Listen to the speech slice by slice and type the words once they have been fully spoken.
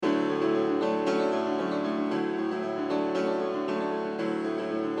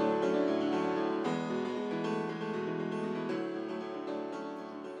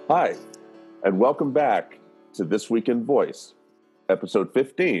Hi, and welcome back to This Week in Voice, episode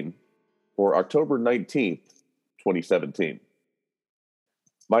 15 for October 19th, 2017.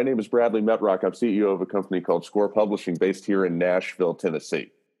 My name is Bradley Metrock. I'm CEO of a company called Score Publishing based here in Nashville,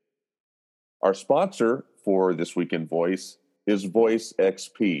 Tennessee. Our sponsor for This Week in Voice is Voice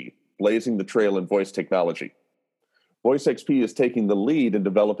XP, blazing the trail in voice technology. Voice XP is taking the lead in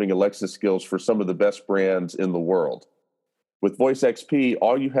developing Alexa skills for some of the best brands in the world. With Voice XP,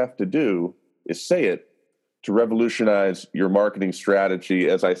 all you have to do is say it to revolutionize your marketing strategy.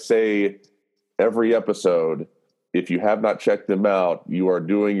 As I say every episode, if you have not checked them out, you are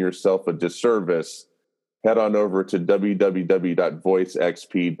doing yourself a disservice. Head on over to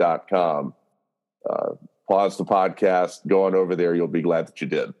www.voicexp.com. Pause the podcast, go on over there. You'll be glad that you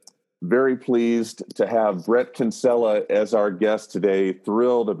did. Very pleased to have Brett Kinsella as our guest today.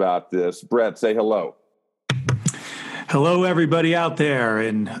 Thrilled about this. Brett, say hello. Hello, everybody out there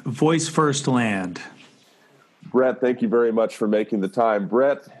in Voice First Land. Brett, thank you very much for making the time.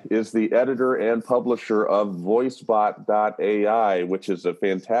 Brett is the editor and publisher of VoiceBot.ai, which is a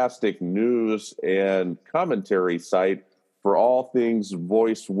fantastic news and commentary site for all things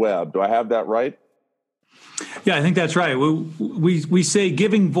voice web. Do I have that right? Yeah, I think that's right. We say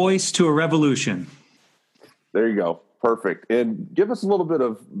giving voice to a revolution. There you go. Perfect. And give us a little bit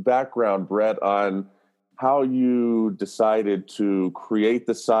of background, Brett, on how you decided to create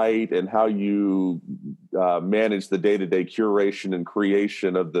the site and how you manage the day-to-day curation and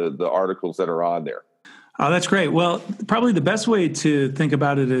creation of the articles that are on there. Oh, that's great. Well, probably the best way to think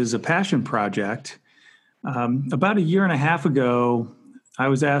about it is a passion project. About a year and a half ago, I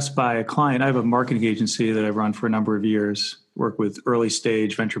was asked by a client. I have a marketing agency that I've run for a number of years, work with early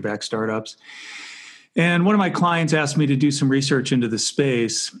stage venture-backed startups. And one of my clients asked me to do some research into the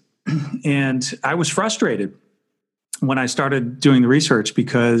space. And I was frustrated when I started doing the research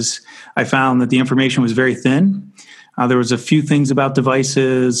because I found that the information was very thin. There was a few things about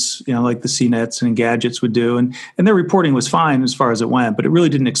devices, like the CNETs and Gadgets would do, and their reporting was fine as far as it went, but it really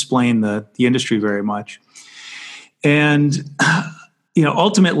didn't explain the industry very much. And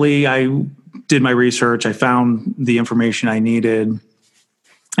ultimately, I did my research. I found the information I needed,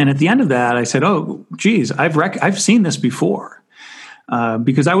 and at the end of that, I said, "Oh, geez, I've seen this before."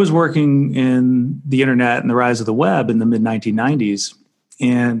 Because I was working in the internet and the rise of the web in the mid-1990s,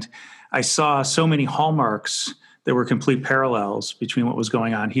 and I saw so many hallmarks that were complete parallels between what was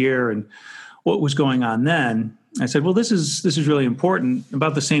going on here and what was going on then. I said, well, this is really important.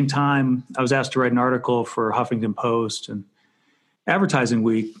 About the same time, I was asked to write an article for Huffington Post and Advertising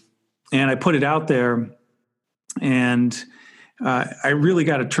Week, and I put it out there, and I really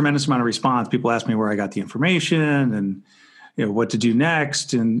got a tremendous amount of response. People asked me where I got the information and what to do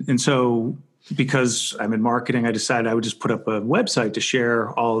next. And so because I'm in marketing, I decided I would just put up a website to share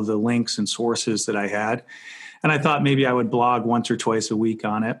all of the links and sources that I had. And I thought maybe I would blog once or twice a week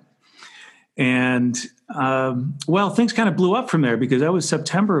on it. And, things kind of blew up from there because that was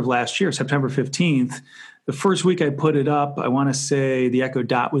September of last year, September 15th. The first week I put it up, I want to say the Echo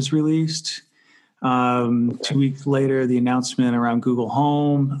Dot was released. 2 weeks later, the announcement around Google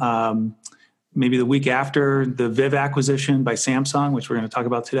Home. Maybe the week after, the Viv acquisition by Samsung, which we're going to talk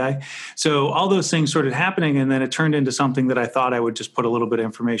about today. So all those things started happening, and then it turned into something that I thought I would just put a little bit of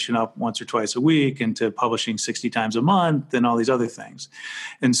information up once or twice a week into publishing 60 times a month and all these other things.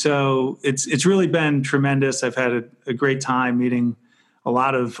 And so it's really been tremendous. I've had a great time meeting a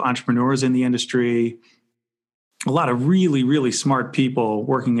lot of entrepreneurs in the industry, a lot of really, really smart people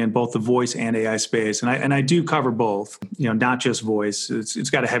working in both the voice and AI space. And I do cover both, not just voice.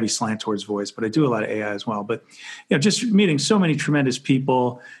 It's got a heavy slant towards voice, but I do a lot of AI as well. But, just meeting so many tremendous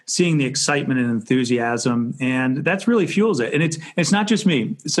people, seeing the excitement and enthusiasm, and that's really fuels it. And it's not just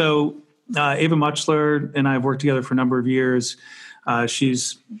me. So Ava Muchler and I have worked together for a number of years.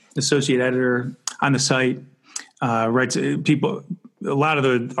 She's associate editor on the site, writes people. A lot of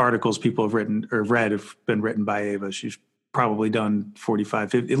the articles people have written or read have been written by Ava. She's probably done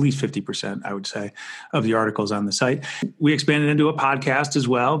 45, 50, at least 50%, I would say, of the articles on the site. We expanded into a podcast as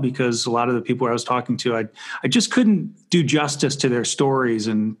well because a lot of the people I was talking to, I just couldn't do justice to their stories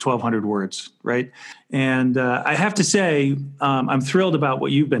in 1,200 words, right? And I have to say, I'm thrilled about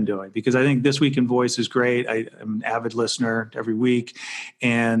what you've been doing because I think This Week in Voice is great. I'm an avid listener every week,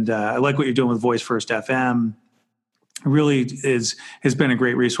 and I like what you're doing with Voice First FM. Really has been a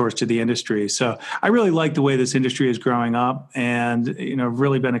great resource to the industry. So I really like the way this industry is growing up, and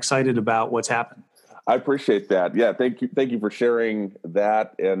really been excited about what's happened. I appreciate that. Yeah, thank you for sharing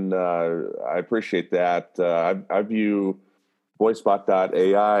that, and I appreciate that. I view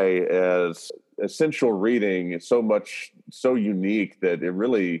VoiceBot.ai as essential reading. So much so unique that it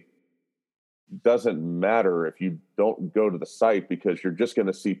really doesn't matter if you don't go to the site, because you're just going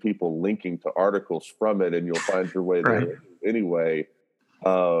to see people linking to articles from it, and you'll find your way Right. there anyway.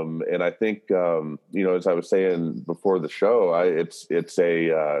 And I think, as I was saying before the show, it's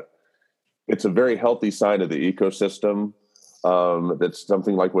a very healthy sign of the ecosystem, that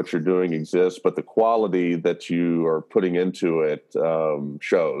something like what you're doing exists, but the quality that you are putting into it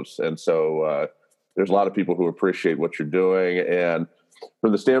shows. And so there's a lot of people who appreciate what you're doing. And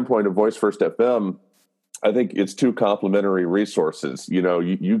from the standpoint of Voice First FM, I think it's two complementary resources.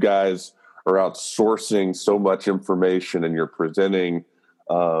 You guys are outsourcing so much information, and you're presenting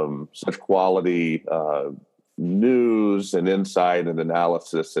such quality news and insight and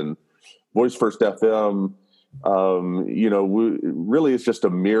analysis. And Voice First FM, really is just a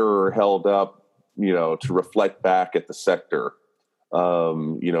mirror held up, to reflect back at the sector.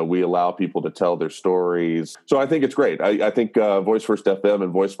 We allow people to tell their stories. So I think it's great. I think Voice First FM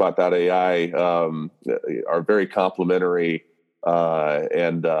and VoiceSpot.ai are very complementary,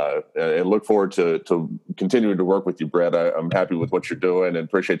 and look forward to continuing to work with you, Brett. I'm happy with what you're doing and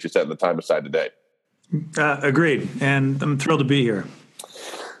appreciate you setting the time aside today. Agreed. And I'm thrilled to be here.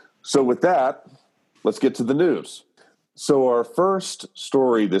 So with that, let's get to the news. So our first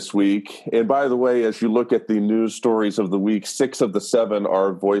story this week, and by the way, as you look at the news stories of the week, 6 of the 7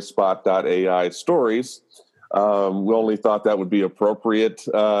 are VoiceSpot.ai stories. We only thought that would be appropriate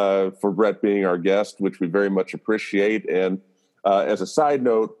for Brett being our guest, which we very much appreciate. And as a side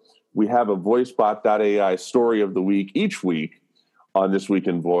note, we have a VoiceSpot.ai story of the week each week on This Week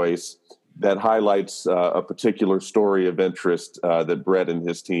in Voice that highlights a particular story of interest that Brett and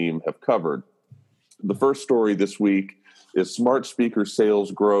his team have covered. The first story this week is smart speaker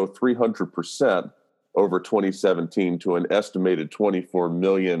sales grow 300% over 2017 to an estimated 24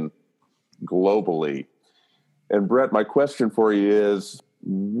 million globally. And Brett, my question for you is,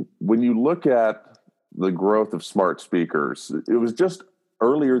 when you look at the growth of smart speakers, it was just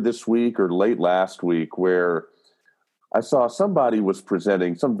earlier this week or late last week where I saw somebody was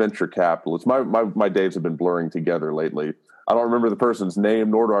presenting, some venture capitalist. My days have been blurring together lately. I don't remember the person's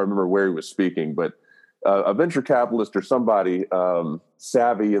name, nor do I remember where he was speaking, but a venture capitalist or somebody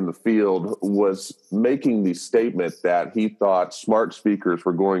savvy in the field was making the statement that he thought smart speakers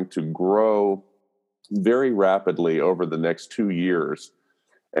were going to grow very rapidly over the next 2 years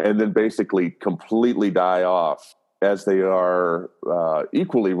and then basically completely die off as they are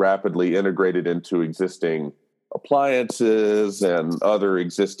equally rapidly integrated into existing appliances and other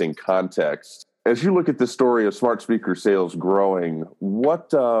existing contexts. As you look at this story of smart speaker sales growing,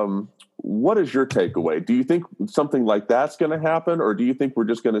 what is your takeaway? Do you think something like that's going to happen, or do you think we're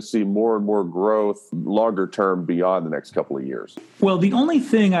just going to see more and more growth longer term beyond the next couple of years? Well, the only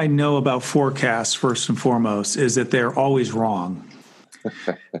thing I know about forecasts, first and foremost, is that they're always wrong.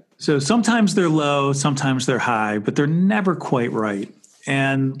 So sometimes they're low, sometimes they're high, but they're never quite right.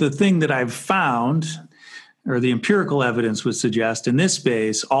 And the thing that I've found, or the empirical evidence would suggest in this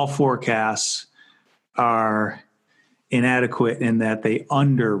space, all forecasts are inadequate in that they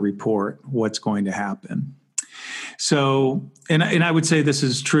underreport what's going to happen. So, and I would say this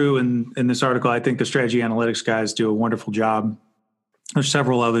is true in this article. I think the strategy analytics guys do a wonderful job. There's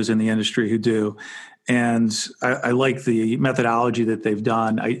several others in the industry who do. And I like the methodology that they've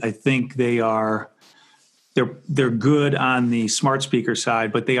done. I think they're good on the smart speaker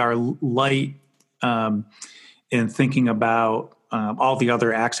side, but they are light in thinking about all the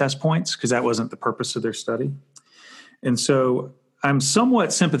other access points, because that wasn't the purpose of their study. And so I'm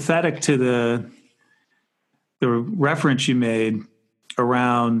somewhat sympathetic to the reference you made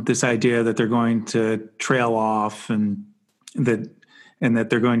around this idea that they're going to trail off and that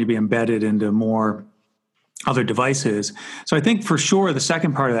they're going to be embedded into more other devices. So I think for sure the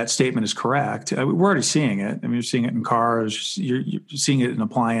second part of that statement is correct. We're already seeing it. I mean, you're seeing it in cars, you're seeing it in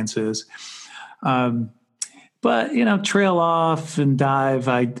appliances. But, trail off and dive,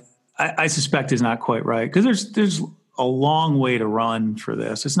 I suspect is not quite right, because there's a long way to run for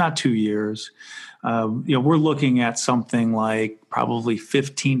this. It's not 2 years. We're looking at something like probably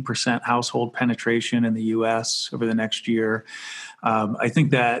 15% household penetration in the U.S. over the next year. I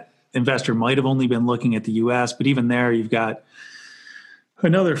think that investor might have only been looking at the U.S., but even there, you've got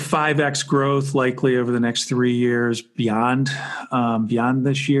another 5x growth likely over the next 3 years beyond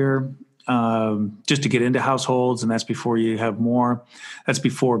this year. Just to get into households, and that's before you have more. That's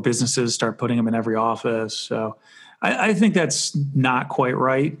before businesses start putting them in every office. So I think that's not quite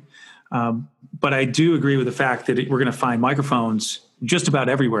right. But I do agree with the fact that we're going to find microphones just about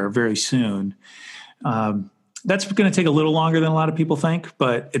everywhere very soon. That's going to take a little longer than a lot of people think,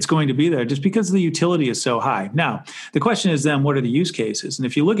 but it's going to be there just because the utility is so high. Now, the question is then, what are the use cases? And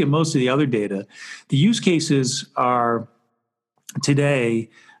if you look at most of the other data, the use cases are today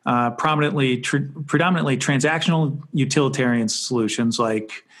predominantly transactional utilitarian solutions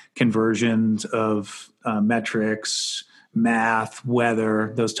like conversions of metrics, math,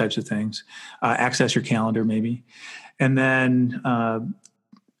 weather, those types of things, access your calendar maybe, and then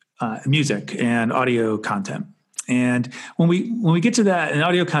music and audio content. And when we get to that, and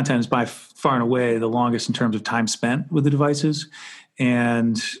audio content is by far and away the longest in terms of time spent with the devices,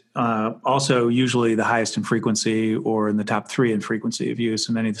 and also usually the highest in frequency or in the top 3 in frequency of use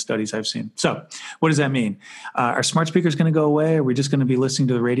in any of the studies I've seen. So what does that mean? Are smart speakers going to go away? Are we just going to be listening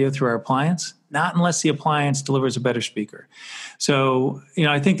to the radio through our appliance? Not unless the appliance delivers a better speaker. So,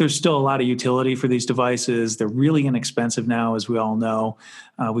 I think there's still a lot of utility for these devices. They're really inexpensive now, as we all know.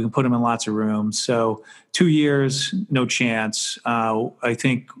 We can put them in lots of rooms. So 2 years, no chance. I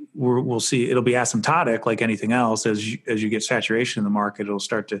think we'll see it'll be asymptotic like anything else. As you get saturation in the market, it'll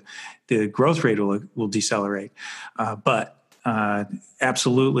start the growth rate will decelerate. But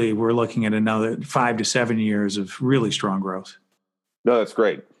absolutely, we're looking at another 5 to 7 years of really strong growth. No, that's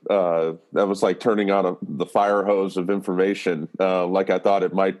great. That was like turning on the fire hose of information, like I thought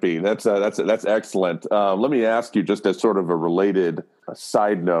it might be. That's excellent. Let me ask you, just as sort of a related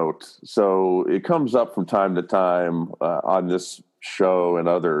side note. So it comes up from time to time on this show and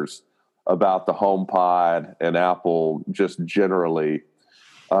others about the HomePod and Apple just generally.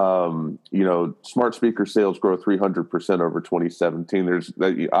 Smart speaker sales grow 300% over 2017. There's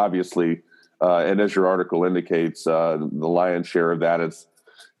obviously. And as your article indicates, the lion's share of that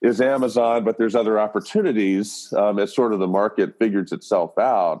is Amazon, but there's other opportunities as sort of the market figures itself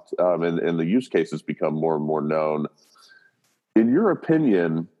out and the use cases become more and more known. In your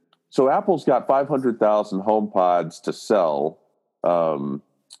opinion, so Apple's got 500,000 HomePods to sell.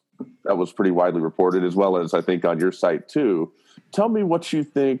 That was pretty widely reported, as well as I think on your site too. Tell me what you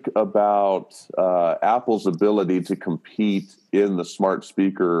think about Apple's ability to compete in the smart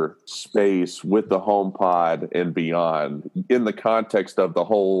speaker space with the HomePod and beyond in the context of the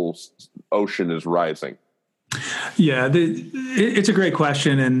whole ocean is rising. Yeah, it's a great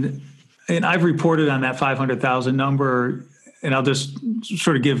question. And I've reported on that 500,000 number, and I'll just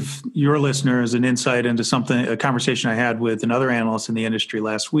sort of give your listeners an insight into a conversation I had with another analyst in the industry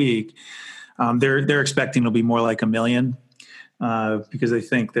last week. They're expecting it'll be more like 1 million. Because they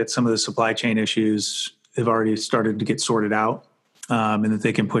think that some of the supply chain issues have already started to get sorted out and that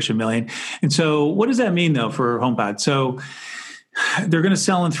they can push 1 million. And so what does that mean, though, for HomePod? So they're going to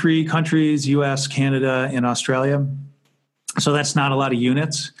sell in 3 countries, U.S., Canada, and Australia. So that's not a lot of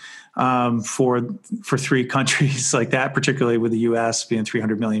units for 3 countries like that, particularly with the U.S. being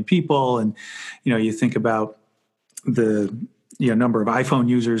 300 million people. And, you think about the number of iPhone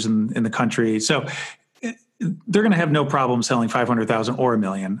users in the country. So they're going to have no problem selling 500,000 or 1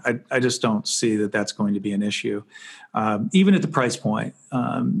 million. I just don't see that that's going to be an issue, even at the price point,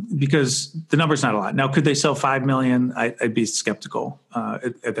 because the number's not a lot. Now, could they sell 5 million? I'd be skeptical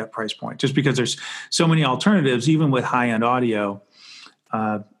at that price point, just because there's so many alternatives, even with high-end audio,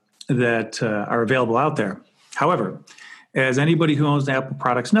 that are available out there. However, as anybody who owns Apple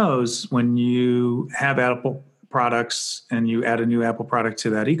products knows, when you have Apple products and you add a new Apple product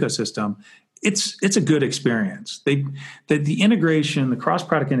to that ecosystem, it's a good experience. The integration, the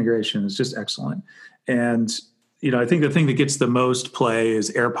cross-product integration is just excellent. And, I think the thing that gets the most play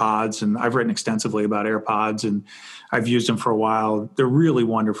is AirPods. And I've written extensively about AirPods and I've used them for a while. They're really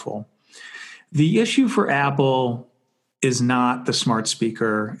wonderful. The issue for Apple is not the smart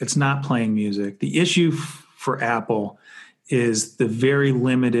speaker. It's not playing music. The issue for Apple is the very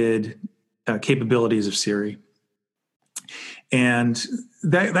limited capabilities of Siri. And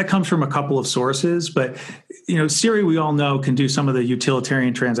that comes from a couple of sources, but Siri, we all know, can do some of the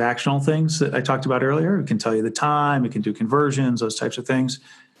utilitarian transactional things that I talked about earlier. It can tell you the time, it can do conversions, those types of things.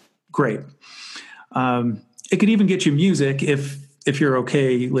 Great. It could even get you music if you're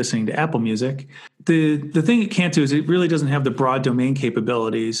okay listening to Apple Music. The thing it can't do is it really doesn't have the broad domain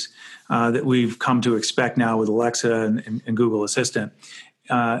capabilities that we've come to expect now with Alexa and Google Assistant.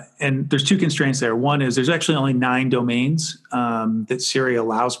 And there's 2 constraints there. One is there's actually only 9 domains that Siri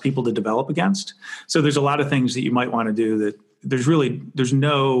allows people to develop against. So there's a lot of things that you might want to do that there's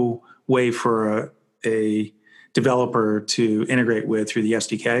no way for a developer to integrate with through the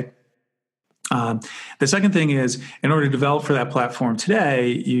SDK. The second thing is, in order to develop for that platform today,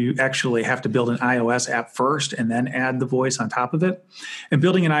 you actually have to build an iOS app first and then add the voice on top of it. And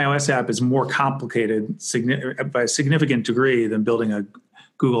building an iOS app is more complicated by a significant degree than building a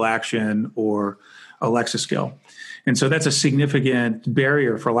Google Action or Alexa skill. And so that's a significant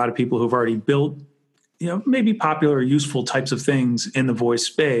barrier for a lot of people who've already built, maybe popular or useful types of things in the voice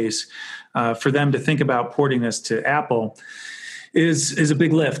space. For them to think about porting this to Apple is a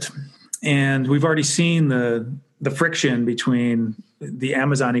big lift. And we've already seen the friction between the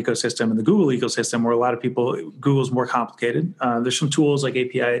Amazon ecosystem and the Google ecosystem, where a lot of people, Google's more complicated. There's some tools like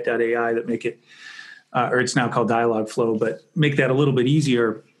API.ai that make it, or it's now called Dialogflow, but make that a little bit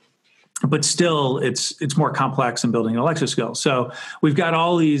easier. But still, it's more complex than building an Alexa skill. So we've got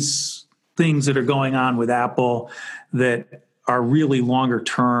all these things that are going on with Apple that are really longer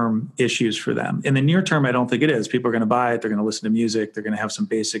term issues for them. In the near term, I don't think it is. People are going to buy it. They're going to listen to music. They're going to have some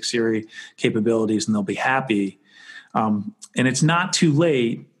basic Siri capabilities, and they'll be happy. And it's not too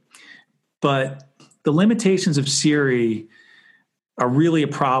late, but the limitations of Siri are really a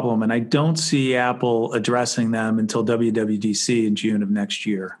problem, and I don't see Apple addressing them until WWDC in June of next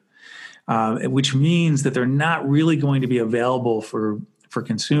year, which means that they're not really going to be available for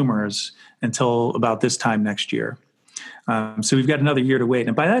consumers until about this time next year. So we've got another year to wait.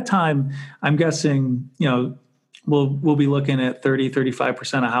 And by that time, I'm guessing, we'll be looking at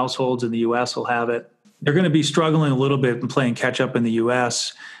 35% of households in the U.S. will have it. They're going to be struggling a little bit and playing catch up in the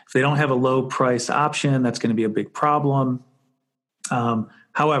U.S. If they don't have a low price option, that's going to be a big problem.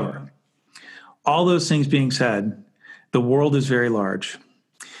 However, all those things being said, the world is very large,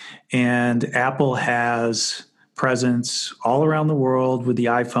 and Apple has presence all around the world with the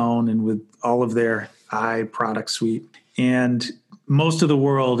iPhone and with all of their product suite. And most of the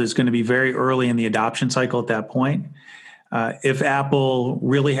world is going to be very early in the adoption cycle at that point. If Apple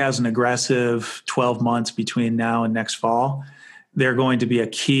really has an aggressive 12 months between now and next fall, they're going to be a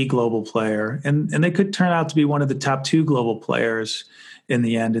key global player. And they could turn out to be one of the top 2 global players in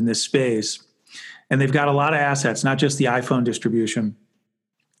the end in this space. And they've got a lot of assets, not just the iPhone distribution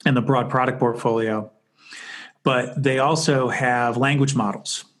and the broad product portfolio, but they also have language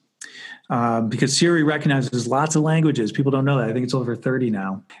models. Because Siri recognizes lots of languages. People don't know that. I think it's over 30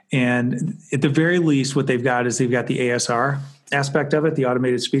 now. And at the very least, what they've got is they've got the ASR aspect of it, the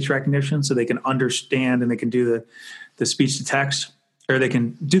automated speech recognition, so they can understand and they can do the speech to text, or they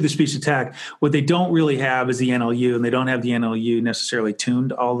can do the speech to text. What they don't really have is the NLU, and they don't have the NLU necessarily tuned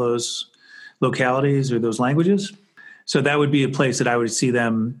to all those localities or those languages. So that would be a place that I would see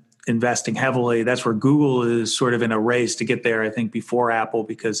them investing heavily. That's where Google is sort of in a race to get there, I think, before Apple,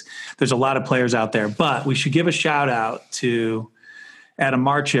 because there's a lot of players out there. But we should give a shout out to Adam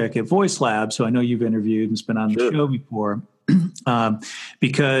Marchik at Voice Lab. So I know you've interviewed and been on the show before,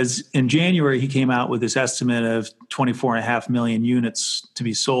 because in January he came out with this estimate of 24.5 million units to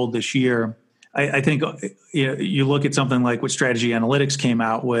be sold this year. I think you look at something like what Strategy Analytics came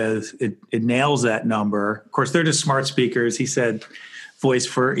out with, it nails that number. Of course, they're just smart speakers. He said voice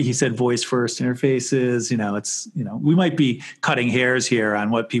first interfaces. We might be cutting hairs here on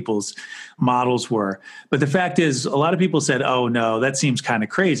what people's models were. But the fact is, a lot of people said, oh, no, that seems kind of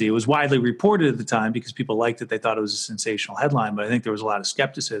crazy. It was widely reported at the time because people liked it. They thought it was a sensational headline, but I think there was a lot of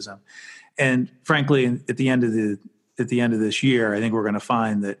skepticism. And frankly, at the end of this year, I think we're going to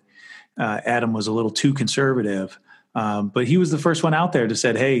find that Adam was a little too conservative. But he was the first one out there to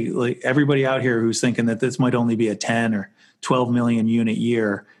said, hey, like everybody out here who's thinking that this might only be a 10 or 12 million unit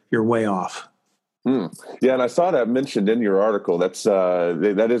year, you're way off. Yeah, and I saw that mentioned in your article.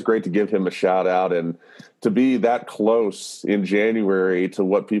 That is great to give him a shout out, and to be that close in January to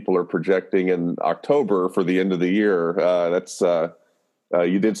what people are projecting in October for the end of the year.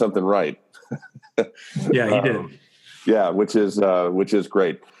 You did something right. Yeah, he did. Yeah, which is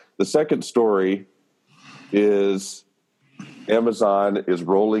great. The second story is Amazon is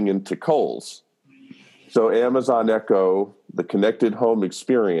rolling into Kohl's. So Amazon Echo, the connected home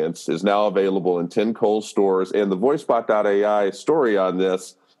experience, is now available in 10 Kohl's stores. And the VoiceBot.ai story on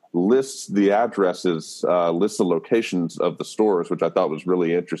this lists the addresses, lists the locations of the stores, which I thought was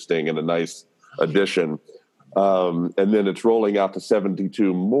really interesting and a nice addition. And then it's rolling out to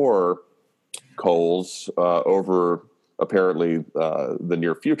 72 more Kohl's over apparently the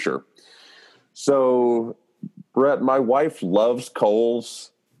near future. So, Brett, my wife loves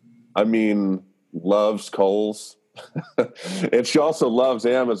Kohl's. Loves Kohl's. And she also loves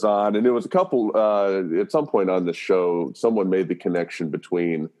Amazon. And it was a couple, at some point on the show, someone made the connection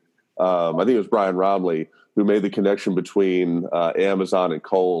between, I think it was Brian Romley, who made the connection between Amazon and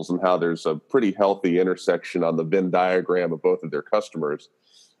Kohl's and how there's a pretty healthy intersection on the Venn diagram of both of their customers.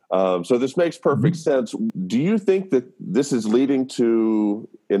 So this makes perfect sense. Do you think that this is leading to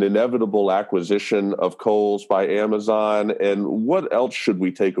an inevitable acquisition of Kohl's by Amazon? And what else should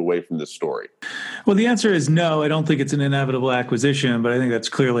we take away from this story? Well, the answer is no. I don't think it's an inevitable acquisition, but I think that's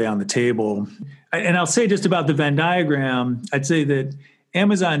clearly on the table. And I'll say just about the Venn diagram, I'd say that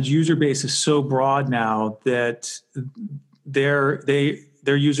Amazon's user base is so broad now that their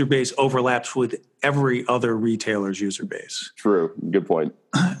user base overlaps with every other retailer's user base. True. Good point.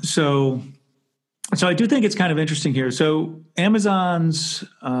 So I do think it's kind of interesting here. So Amazon's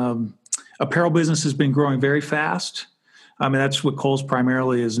apparel business has been growing very fast. I mean, that's what Kohl's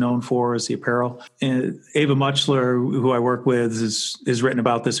primarily is known for, is the apparel. And Ava Muchler, who I work with, has written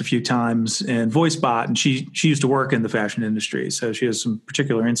about this a few times in VoiceBot, and she used to work in the fashion industry, so she has some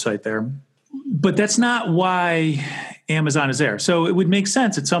particular insight there. But that's not why Amazon is there. So it would make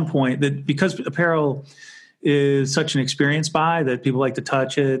sense at some point that because apparel is such an experience buy, that people like to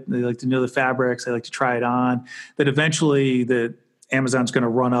touch it, they like to know the fabrics, they like to try it on, that eventually that Amazon's going to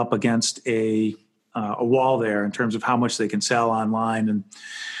run up against a wall there in terms of how much they can sell online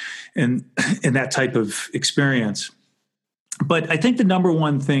and that type of experience. But I think the number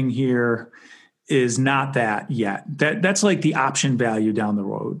one thing here is not that yet. That's like the option value down the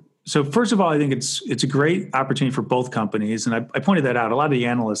road. So first of all, I think it's a great opportunity for both companies. And I pointed that out. A lot of the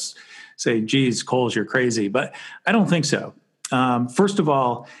analysts say, geez, Kohl's, you're crazy. But I don't think so. First of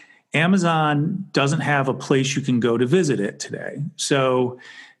all, Amazon doesn't have a place you can go to visit it today. So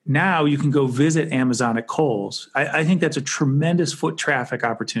now you can go visit Amazon at Kohl's. I think that's a tremendous foot traffic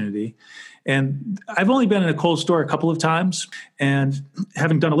opportunity. And I've only been in a Kohl's store a couple of times, and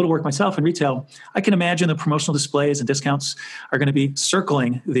having done a little work myself in retail, I can imagine the promotional displays and discounts are going to be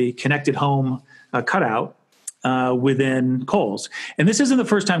circling the connected home cutout within Kohl's. And this isn't the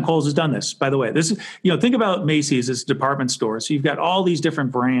first time Kohl's has done this, by the way. This is, think about Macy's as a department store. So you've got all these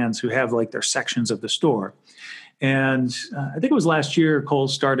different brands who have like their sections of the store. And I think it was last year,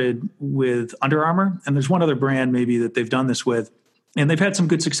 Kohl's started with Under Armour, and there's one other brand maybe that they've done this with, and they've had some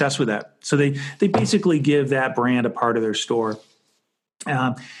good success with that. So they basically give that brand a part of their store.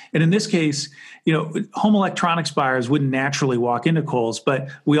 And in this case, home electronics buyers wouldn't naturally walk into Kohl's, but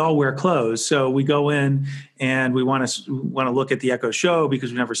we all wear clothes. So we go in and we want to look at the Echo Show because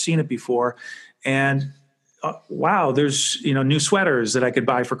we've never seen it before. And wow, there's new sweaters that I could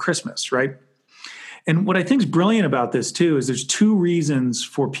buy for Christmas, right? And what I think is brilliant about this too is there's two reasons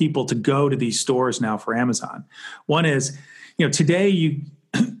for people to go to these stores now for Amazon. One is, today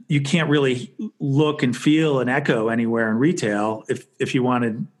you can't really look and feel an Echo anywhere in retail if you want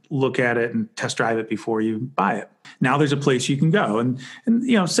to look at it and test drive it before you buy it. Now there's a place you can go, and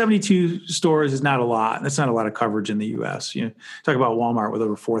 72 stores is not a lot. That's not a lot of coverage in the U.S. Talk about Walmart with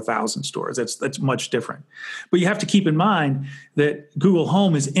over 4,000 stores. That's much different. But you have to keep in mind that Google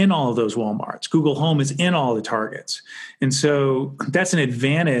Home is in all of those Walmarts. Google Home is in all the Targets, and so that's an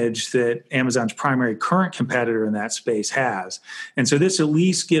advantage that Amazon's primary current competitor in that space has. And so this at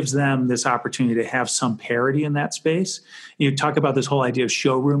least gives them this opportunity to have some parity in that space. You talk about this whole idea of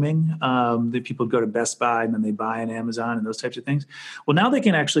showrooming, that people go to Best Buy and then they buy on Amazon and those types of things. Well, now they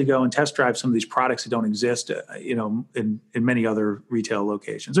can actually go and test drive some of these products that don't exist, in many other retail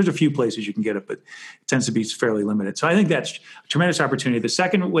locations. There's a few places you can get it, but it tends to be fairly limited. So I think that's a tremendous opportunity. The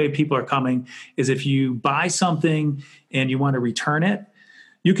second way people are coming is if you buy something and you want to return it,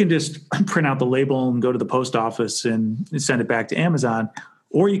 you can just print out the label and go to the post office and send it back to Amazon,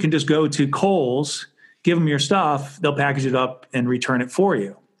 or you can just go to Kohl's, give them your stuff, they'll package it up and return it for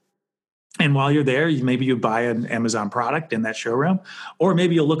you. And while you're there, maybe you buy an Amazon product in that showroom, or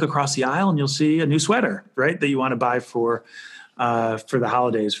maybe you'll look across the aisle and you'll see a new sweater, right, that you want to buy for the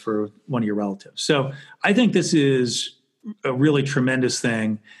holidays for one of your relatives. So I think this is a really tremendous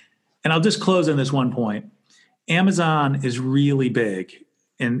thing. And I'll just close on this one point. Amazon is really big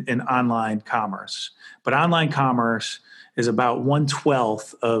in online commerce, but online commerce is about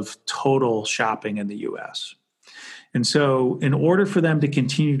 1/12 of total shopping in the U.S. And so in order for them to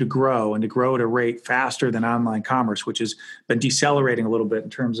continue to grow and to grow at a rate faster than online commerce, which has been decelerating a little bit in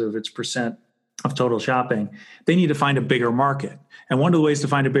terms of its percent of total shopping, they need to find a bigger market. And one of the ways to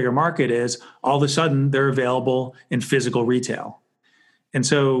find a bigger market is all of a sudden they're available in physical retail. And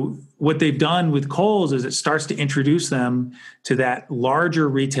so what they've done with Kohl's is it starts to introduce them to that larger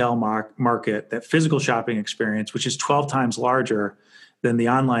retail market, that physical shopping experience, which is 12 times larger than the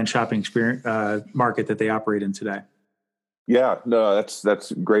online shopping experience market that they operate in today. Yeah, no,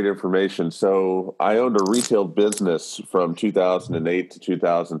 that's great information. So I owned a retail business from 2008 to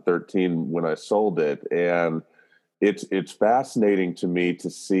 2013 when I sold it, and it's fascinating to me to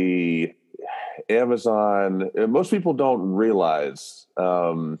see Amazon. Most people don't realize,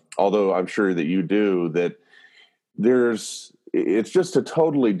 although I'm sure that you do, that there's it's just a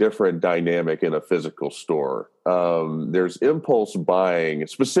totally different dynamic in a physical store. There's impulse buying,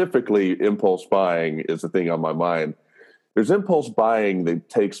 specifically impulse buying is the thing on my mind. There's impulse buying that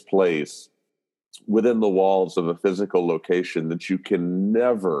takes place within the walls of a physical location that you can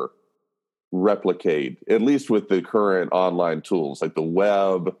never replicate, at least with the current online tools like the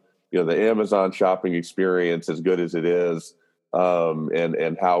web, the Amazon shopping experience, as good as it is,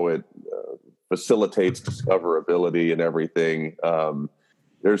 and how it facilitates discoverability and everything.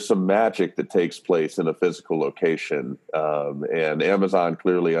 There's some magic that takes place in a physical location, and Amazon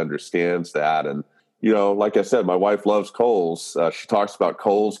clearly understands that. And like I said, my wife loves Kohl's. She talks about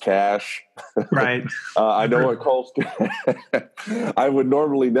Kohl's Cash. Right. I know what Kohl's. I would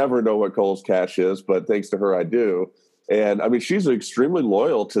normally never know what Kohl's Cash is, but thanks to her, I do. And I mean, she's extremely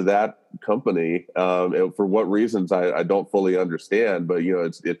loyal to that company. And for what reasons, I don't fully understand. But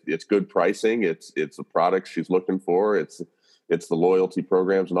it's good pricing. It's the product she's looking for. It's the loyalty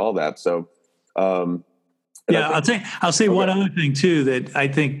programs and all that. So. I'll say one other thing too that I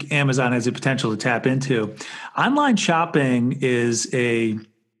think Amazon has the potential to tap into. Online shopping is a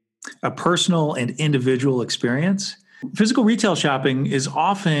personal and individual experience. Physical retail shopping is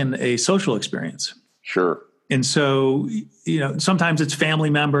often a social experience. Sure. And so, sometimes it's family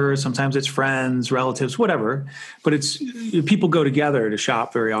members, sometimes it's friends, relatives, whatever, but it's people go together to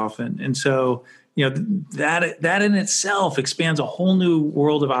shop very often. And so, that in itself expands a whole new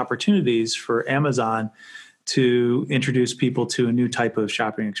world of opportunities for Amazon to introduce people to a new type of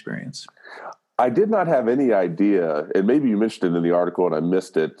shopping experience. I did not have any idea, and maybe you mentioned it in the article and I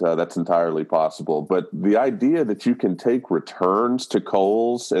missed it. That's entirely possible. But the idea that you can take returns to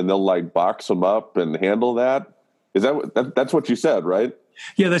Kohl's and they'll box them up and handle that, that's what you said, right?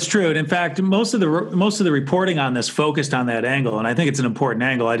 Yeah, that's true. And in fact, most of the reporting on this focused on that angle, and I think it's an important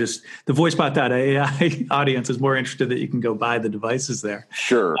angle. The VoiceBot.ai audience is more interested that you can go buy the devices there.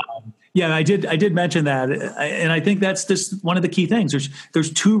 Sure. Yeah, I did mention that, and I think that's just one of the key things.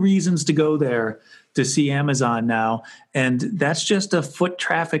 There's two reasons to go there to see Amazon now, and that's just a foot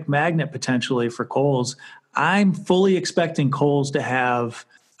traffic magnet potentially for Kohl's. I'm fully expecting Kohl's to have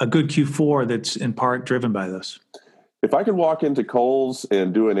a good Q4 that's in part driven by this. If I could walk into Kohl's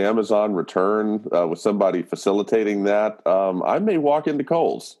and do an Amazon return with somebody facilitating that, I may walk into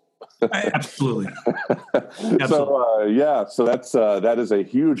Kohl's. Absolutely. So that is a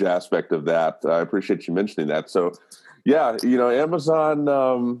huge aspect of that. I appreciate you mentioning that. So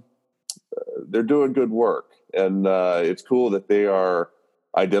Amazon, they're doing good work, and it's cool that they are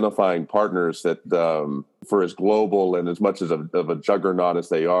identifying partners that for as global and as much as of a juggernaut as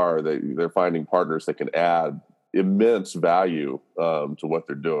they are, they're finding partners that can add immense value to what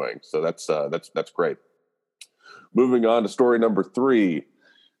they're doing. So that's great. Moving on to story number 3.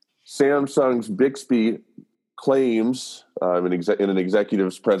 Samsung's Bixby claims in an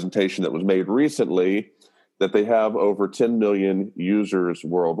executive's presentation that was made recently that they have over 10 million users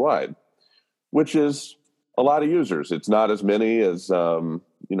worldwide, which is a lot of users. It's not as many as,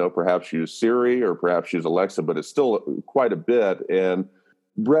 perhaps use Siri or perhaps use Alexa, but it's still quite a bit. And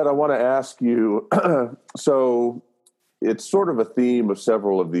Brett, I want to ask you, so it's sort of a theme of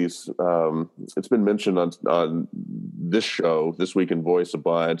several of these. It's been mentioned on this show, This Week in Voice, a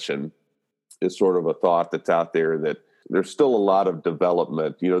bunch, and it's sort of a thought that's out there that there's still a lot of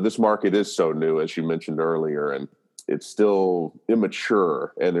development. This market is so new, as you mentioned earlier, and it's still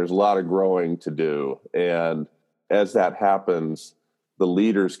immature, and there's a lot of growing to do. And as that happens, the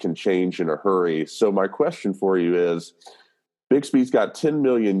leaders can change in a hurry. So my question for you is, Bixby's got 10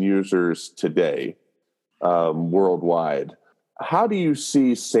 million users today. Worldwide. How do you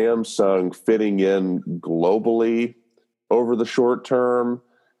see Samsung fitting in globally over the short term?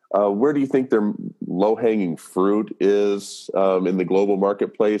 Where do you think their low-hanging fruit is in the global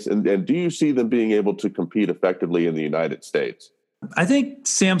marketplace? And do you see them being able to compete effectively in the United States? I think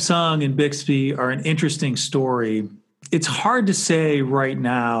Samsung and Bixby are an interesting story. It's hard to say right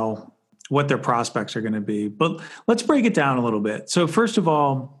now what their prospects are going to be, but let's break it down a little bit. So first of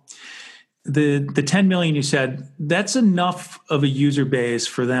all, the 10 million you said, that's enough of a user base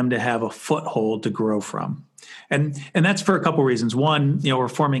for them to have a foothold to grow from. And that's for a couple of reasons. One, we're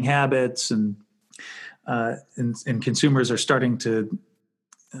forming habits and consumers are starting to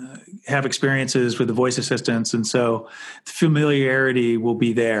have experiences with the voice assistants. And so the familiarity will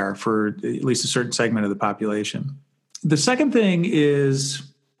be there for at least a certain segment of the population. The second thing is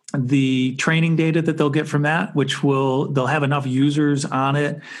the training data that they'll get from that, they'll have enough users on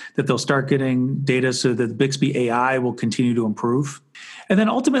it that they'll start getting data so that the Bixby AI will continue to improve. And then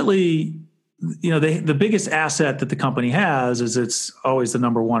ultimately, the biggest asset that the company has is it's always the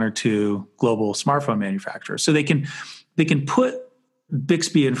number 1 or 2 global smartphone manufacturer. So they can they can put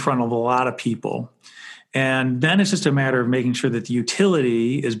Bixby in front of a lot of people. And then it's just a matter of making sure that the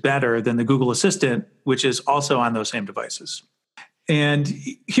utility is better than the Google Assistant, which is also on those same devices. And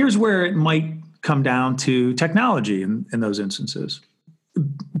here's where it might come down to technology in those instances.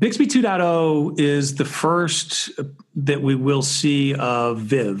 Bixby 2.0 is the first that we will see of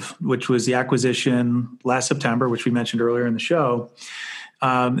Viv, which was the acquisition last September, which we mentioned earlier in the show.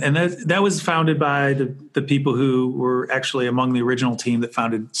 And that was founded by the people who were actually among the original team that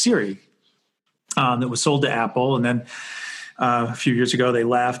founded Siri, that was sold to Apple. And then a few years ago, they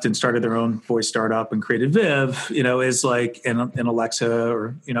left and started their own voice startup and created Viv, is like an Alexa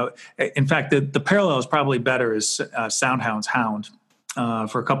or, in fact, the parallel is probably better as SoundHound's Hound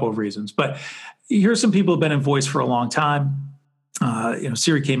for a couple of reasons. But here's some people who've been in voice for a long time.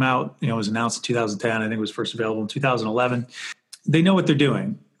 Siri came out, was announced in 2010. I think it was first available in 2011. They know what they're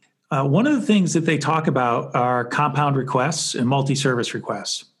doing. One of the things that they talk about are compound requests and multi-service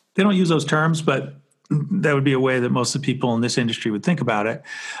requests. They don't use those terms, but that would be a way that most of the people in this industry would think about it.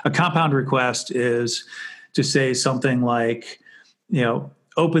 A compound request is to say something like,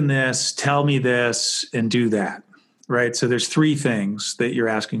 open this, tell me this, and do that, right? So there's three things that you're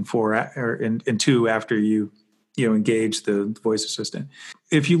asking for, and two after you engage the voice assistant.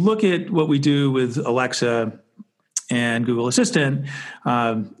 If you look at what we do with Alexa and Google Assistant,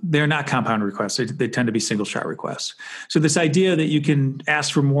 they're not compound requests. They tend to be single shot requests. So this idea that you can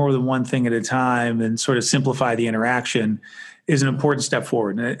ask for more than one thing at a time and sort of simplify the interaction is an important step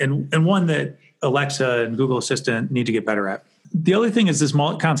forward, and one that Alexa and Google Assistant need to get better at. The other thing is this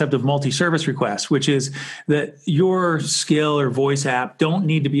concept of multi-service requests, which is that your skill or voice app don't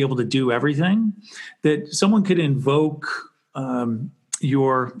need to be able to do everything, that someone could invoke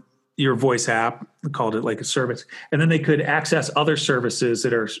your voice app, we called it like a service, and then they could access other services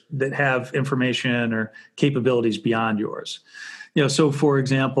that have information or capabilities beyond yours. So for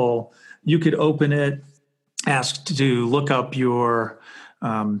example, you could open it, ask to look up your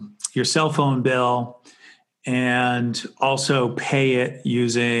cell phone bill, and also pay it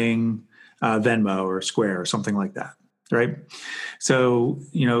using Venmo or Square or something like that, right? So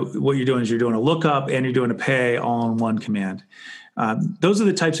what you're doing is you're doing a lookup and you're doing a pay all in one command. Those are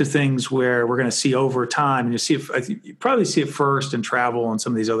the types of things where we're going to see over time, and you probably see it first in travel and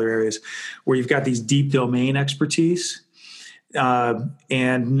some of these other areas where you've got these deep domain expertise,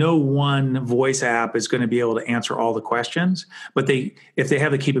 and no one voice app is going to be able to answer all the questions. But if they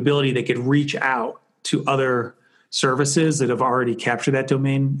have the capability, they could reach out to other services that have already captured that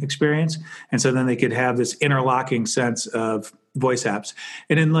domain experience, and so then they could have this interlocking sense of voice apps.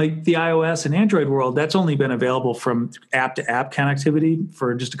 And in like the iOS and Android world, that's only been available from app to app connectivity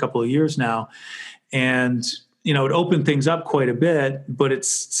for just a couple of years now. And, it opened things up quite a bit, but it's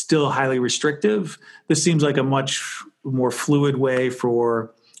still highly restrictive. This seems like a much more fluid way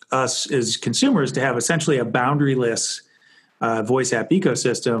for us as consumers to have essentially a boundaryless voice app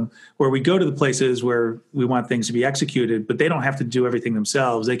ecosystem where we go to the places where we want things to be executed, but they don't have to do everything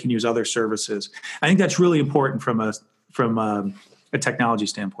themselves. They can use other services. I think that's really important from a technology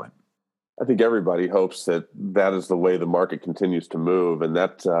standpoint. I think everybody hopes that is the way the market continues to move, and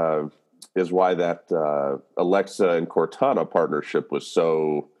that is why that Alexa and Cortana partnership was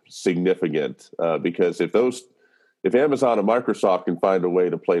so significant. Because if Amazon and Microsoft can find a way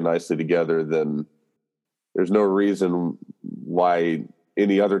to play nicely together, then there's no reason why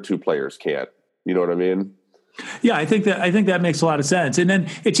any other two players can't. You know what I mean? Yeah, I think that makes a lot of sense. And then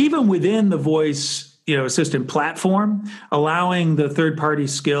it's even within the voice assistant platform, allowing the third-party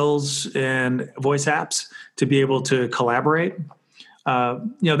skills and voice apps to be able to collaborate.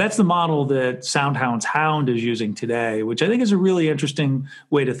 That's the model that SoundHound's Hound is using today, which I think is a really interesting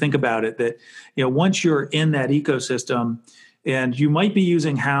way to think about it. That once you're in that ecosystem, and you might be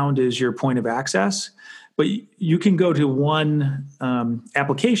using Hound as your point of access, but you can go to one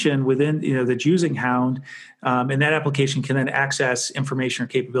application within that's using Hound, and that application can then access information or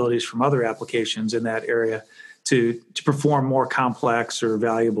capabilities from other applications in that area to perform more complex or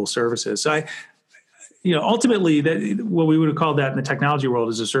valuable services. So ultimately, that what we would have called that in the technology world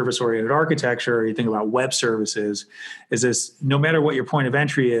is a service-oriented architecture. Or you think about web services, is this no matter what your point of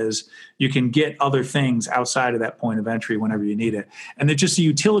entry is, you can get other things outside of that point of entry whenever you need it. And then just the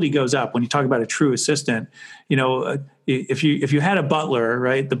utility goes up. When you talk about a true assistant, if you had a butler,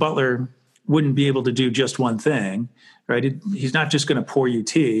 right, the butler wouldn't be able to do just one thing, right? He's not just going to pour you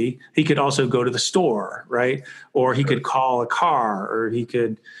tea. He could also go to the store, right? Or he could call a car, or he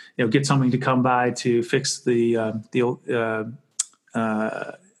could, get somebody to come by to fix the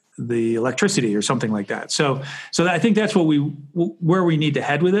the electricity or something like that. So I think that's where we need to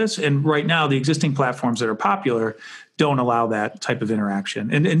head with this. And right now, the existing platforms that are popular don't allow that type of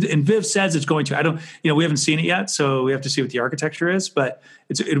interaction. And Viv says it's going to. We haven't seen it yet, so we have to see what the architecture is. But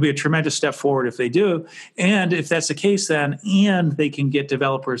it'll be a tremendous step forward if they do. And if that's the case, then and they can get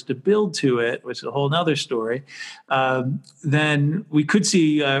developers to build to it, which is a whole nother story. Then we could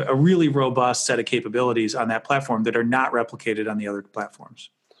see a really robust set of capabilities on that platform that are not replicated on the other platforms.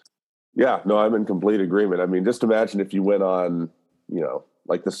 Yeah, no, I'm in complete agreement. I mean, just imagine if you went on,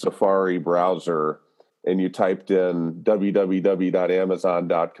 like the Safari browser and you typed in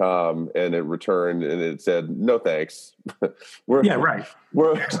www.amazon.com and it returned and it said, no, thanks.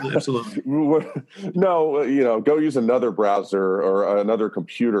 Absolutely. No, go use another browser or another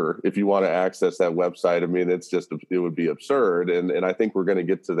computer if you want to access that website. I mean, it would be absurd. And I think we're going to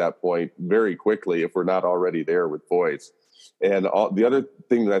get to that point very quickly if we're not already there with voice. And the other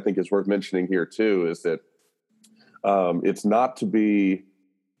thing that I think is worth mentioning here too is that it's not to be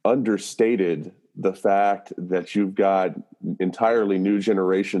understated the fact that you've got entirely new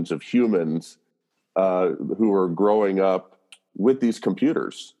generations of humans who are growing up with these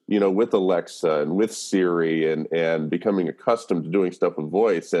computers, with Alexa and with Siri and becoming accustomed to doing stuff with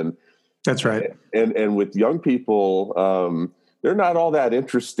voice. And that's right. And with young people, they're not all that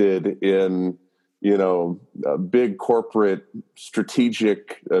interested in, big corporate strategery.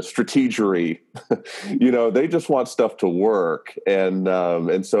 They just want stuff to work. And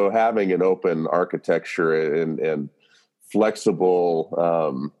so having an open architecture and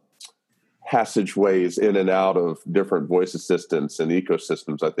flexible passageways in and out of different voice assistants and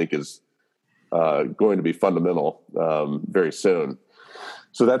ecosystems, I think is going to be fundamental very soon.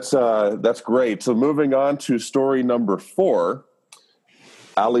 So that's great. So moving on to story number 4.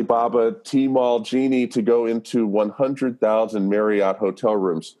 Alibaba Tmall Genie to go into 100,000 Marriott hotel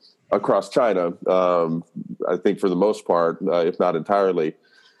rooms across China. I think for the most part, if not entirely.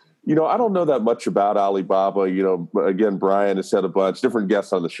 I don't know that much about Alibaba. Again, Brian has said a bunch. Different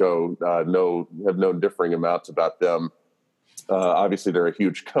guests on the show have known differing amounts about them. Obviously, they're a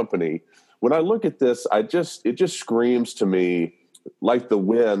huge company. When I look at this, it just screams to me like the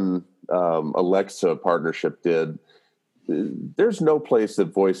Win Alexa partnership did. There's no place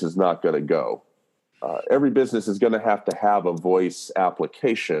that voice is not going to go. Every business is going to have a voice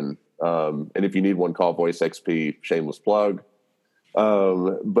application. And if you need one, call Voice XP, shameless plug.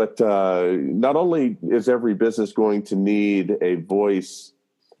 But not only is every business going to need a voice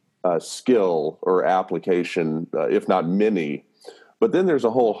skill or application, if not many, but then there's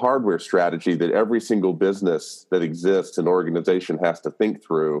a whole hardware strategy that every single business that exists and organization has to think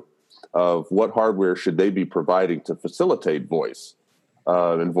through of what hardware should they be providing to facilitate voice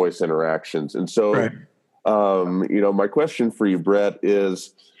and voice interactions. And so, right. My question for you, Brett,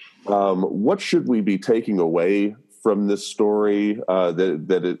 is what should we be taking away from this story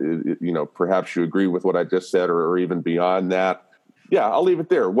that perhaps you agree with what I just said or even beyond that? Yeah, I'll leave it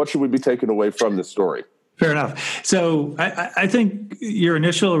there. What should we be taking away from this story? Fair enough. So I think your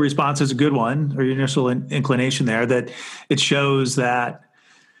initial response is a good one, or your initial inclination there, that it shows that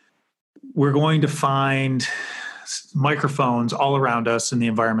we're going to find microphones all around us in the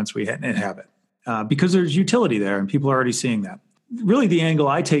environments we inhabit because there's utility there and people are already seeing that. Really, the angle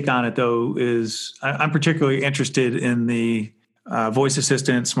I take on it, though, is I'm particularly interested in the voice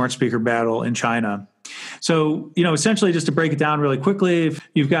assistant smart speaker battle in China. So, essentially, just to break it down really quickly,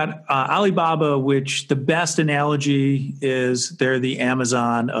 you've got Alibaba, which the best analogy is they're the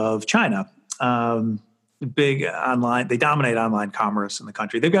Amazon of China. Big online, they dominate online commerce in the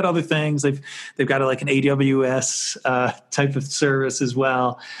country. They've got other things. They've got like an AWS type of service as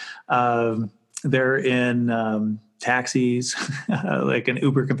well. They're in taxis, like an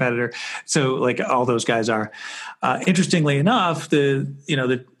Uber competitor. So like all those guys are. Interestingly enough, their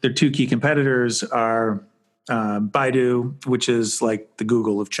two key competitors are Baidu, which is like the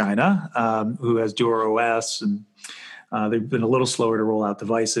Google of China, who has DuerOS, and they've been a little slower to roll out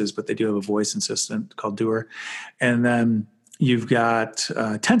devices, but they do have a voice assistant called Duer. And then you've got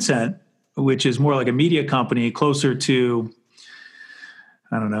Tencent, which is more like a media company, closer to,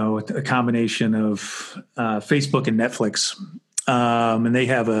 I don't know, a combination of Facebook and Netflix. And they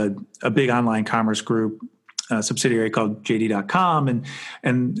have a big online commerce group, subsidiary called JD.com.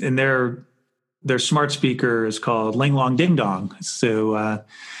 And their smart speaker is called Ling Long Ding Dong. So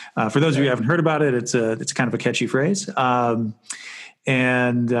for those of you who haven't heard about it, it's kind of a catchy phrase. And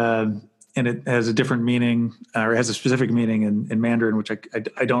it has a different meaning, or has a specific meaning in Mandarin, which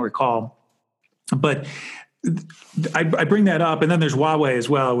I don't recall. But I bring that up, and then there's Huawei as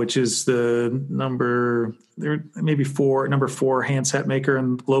well, which is the number four handset maker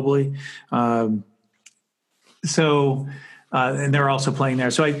globally. And they're also playing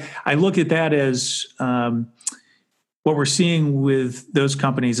there. So I look at that as what we're seeing with those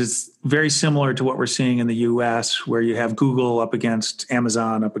companies is very similar to what we're seeing in the U.S., where you have Google up against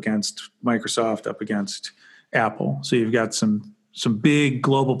Amazon, up against Microsoft, up against Apple. So you've got some big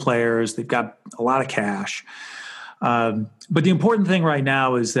global players. They've got a lot of cash. But the important thing right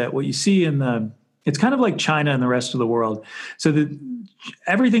now is that what you see it's kind of like China and the rest of the world. So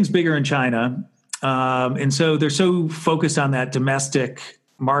everything's bigger in China. And so they're so focused on that domestic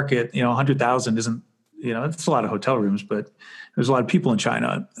market, 100,000 isn't, it's a lot of hotel rooms, but there's a lot of people in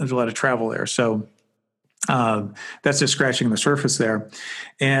China. There's a lot of travel there. So that's just scratching the surface there.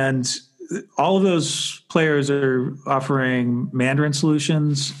 And all of those players are offering Mandarin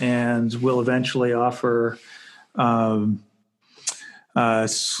solutions and will eventually offer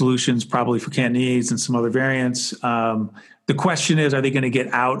solutions probably for Cantonese and some other variants. The question is, are they going to get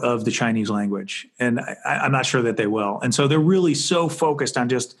out of the Chinese language? And I'm not sure that they will. And so they're really so focused on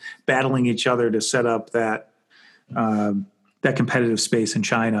just battling each other to set up that competitive space in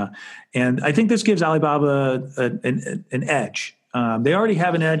China. And I think this gives Alibaba an edge. They already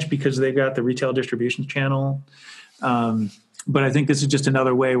have an edge because they've got the retail distribution channel. But I think this is just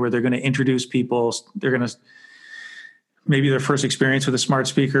another way where they're going to introduce people. They're going to maybe their first experience with a smart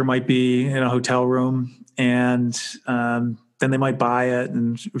speaker might be in a hotel room, and then they might buy it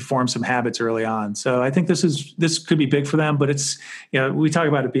and form some habits early on. So I think this could be big for them, but it's, we talk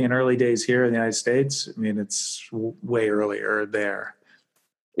about it being early days here in the United States. I mean, it's way earlier there.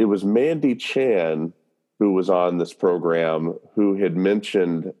 It was Mandy Chan who was on this program who had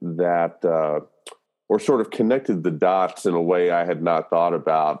mentioned that, or sort of connected the dots in a way I had not thought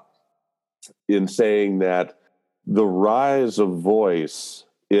about, in saying that the rise of voice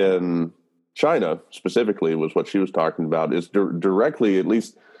in China specifically was what she was talking about, is directly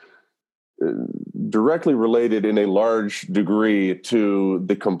related in a large degree to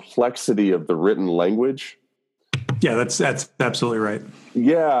the complexity of the written language. Yeah, that's absolutely right.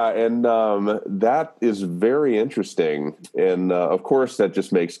 Yeah, and that is very interesting. And of course, that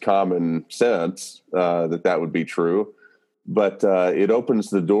just makes common sense that would be true. But it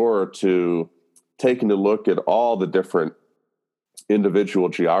opens the door to taking a look at all the different individual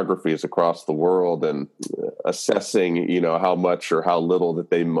geographies across the world and assessing, how much or how little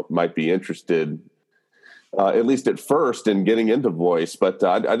that they might be interested, at least at first, in getting into voice. But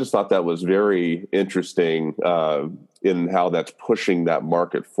I just thought that was very interesting in how that's pushing that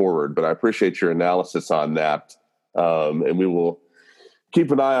market forward. But I appreciate your analysis on that. And we will keep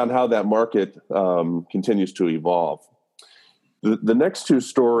an eye on how that market continues to evolve. The next two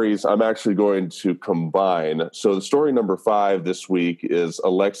stories I'm actually going to combine. So the story number 5 this week is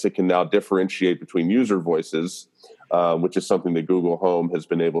Alexa can now differentiate between user voices, which is something that Google Home has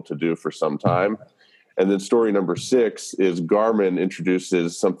been able to do for some time. And then story number 6 is Garmin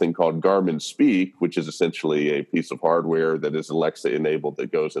introduces something called Garmin Speak, which is essentially a piece of hardware that is Alexa enabled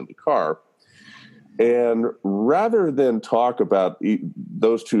that goes in the car. And rather than talk about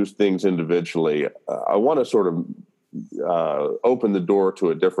those two things individually, I want to sort of open the door to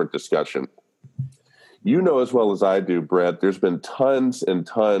a different discussion. As well as I do, Brett, there's been tons and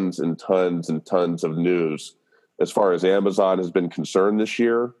tons and tons and tons of news as far as Amazon has been concerned this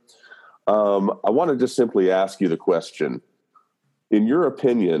year. I want to just simply ask you the question. In your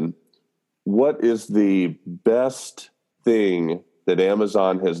opinion, what is the best thing that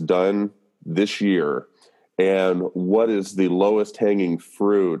Amazon has done this year? And what is the lowest hanging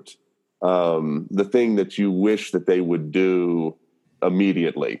fruit, the thing that you wish that they would do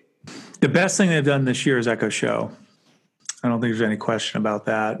immediately? The best thing they've done this year is Echo Show. I don't think there's any question about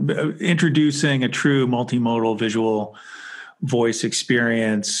that. Introducing a true multimodal visual voice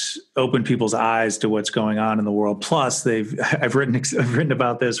experience opened people's eyes to what's going on in the world. Plus, I've written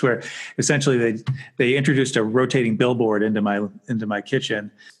about this, where essentially they introduced a rotating billboard into my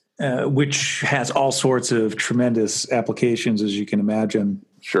kitchen, which has all sorts of tremendous applications, as you can imagine.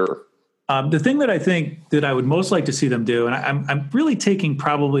 Sure. The thing that I think that I would most like to see them do, and I'm really taking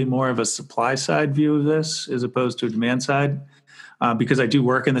probably more of a supply side view of this as opposed to a demand side, because I do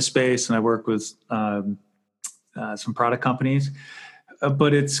work in the space and I work with some product companies.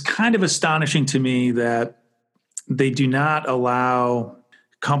 But it's kind of astonishing to me that they do not allow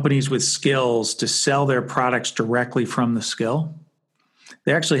companies with skills to sell their products directly from the skill.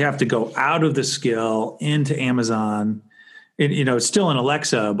 They actually have to go out of the skill into Amazon it's still in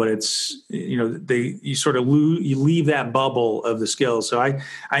Alexa, but it's, you sort of you leave that bubble of the skills. So I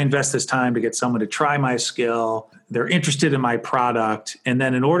invest this time to get someone to try my skill. They're interested in my product. And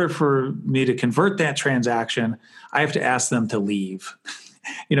then in order for me to convert that transaction, I have to ask them to leave,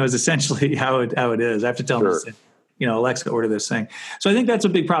 is essentially how it is. I have to tell them, Alexa, order this thing. So I think that's a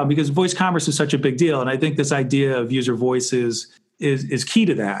big problem because voice commerce is such a big deal. And I think this idea of user voices is key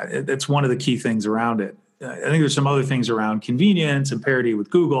to that. It's one of the key things around it. I think there's some other things around convenience and parity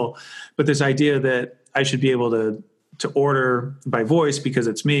with Google, but this idea that I should be able to order by voice because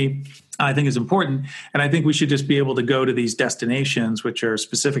it's me, I think is important. And I think we should just be able to go to these destinations, which are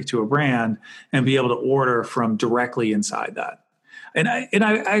specific to a brand, and be able to order from directly inside that. And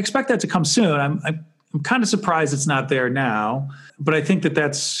I expect that to come soon. I'm kind of surprised it's not there now, but I think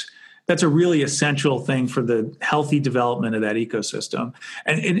that's a really essential thing for the healthy development of that ecosystem.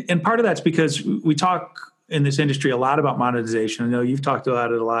 And part of that's because we talk in this industry a lot about monetization. I know you've talked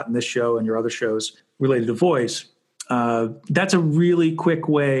about it a lot in this show and your other shows related to voice. That's a really quick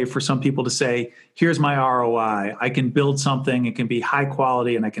way for some people to say, here's my ROI. I can build something, it can be high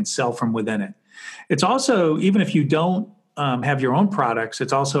quality, and I can sell from within it. It's also, even if you don't have your own products,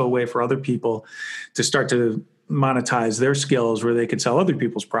 it's also a way for other people to start to monetize their skills where they could sell other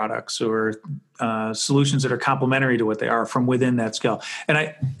people's products or solutions that are complementary to what they are from within that skill. And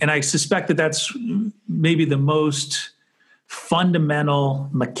I suspect that that's maybe the most fundamental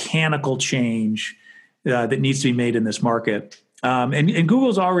mechanical change that needs to be made in this market. And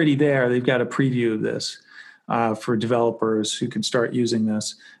Google's already there. They've got a preview of this for developers who can start using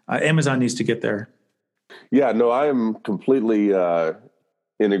this. Amazon needs to get there. Yeah, no, I am completely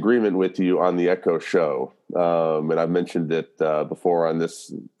in agreement with you on the Echo Show. And I've mentioned it before on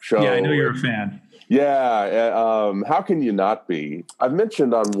this show. Yeah, I know you're a fan. Yeah. How can you not be? I've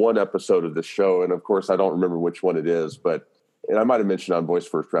mentioned on one episode of the show, and of course, I don't remember which one it is, and I might have mentioned on Voice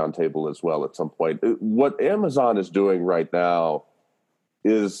First Roundtable as well at some point. What Amazon is doing right now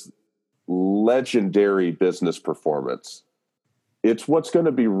is legendary business performance. It's what's going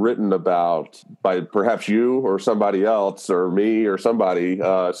to be written about by perhaps you or somebody else or me or somebody,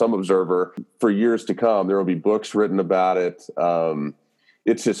 some observer, for years to come. There will be books written about it.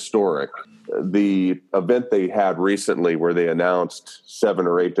 It's historic. The event they had recently where they announced 7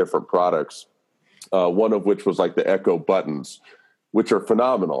 or 8 different products, one of which was like the Echo buttons, which are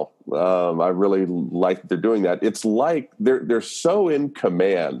phenomenal. I really like that they're doing that. It's like they're so in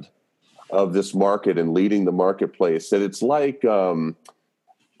command of this market and leading the marketplace that it's like an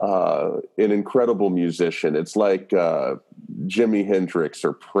incredible musician. It's like Jimi Hendrix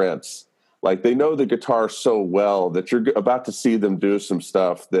or Prince. Like they know the guitar so well that you're about to see them do some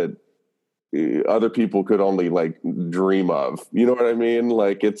stuff that other people could only like dream of. You know what I mean?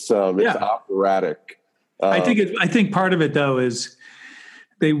 Like it's operatic. I think part of it though is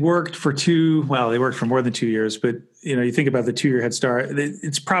they worked for more than 2 years, but you think about the 2-year head start,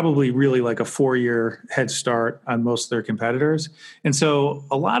 it's probably really like a 4-year head start on most of their competitors. And so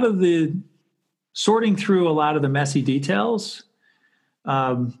a lot of the sorting through a lot of the messy details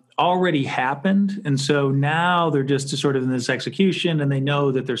already happened. And so now they're just sort of in this execution, and they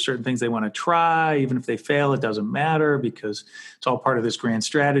know that there's certain things they want to try. Even if they fail, it doesn't matter because it's all part of this grand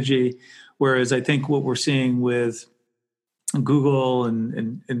strategy. Whereas I think what we're seeing with Google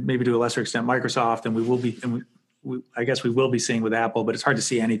and maybe to a lesser extent Microsoft, and I guess we will be seeing with Apple, but it's hard to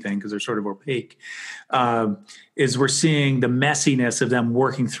see anything because they're sort of opaque, is we're seeing the messiness of them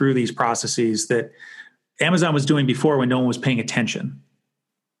working through these processes that Amazon was doing before when no one was paying attention.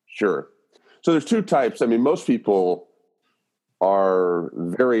 Sure. So there's 2 types. I mean, most people are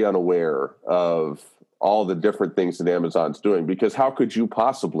very unaware of all the different things that Amazon's doing because how could you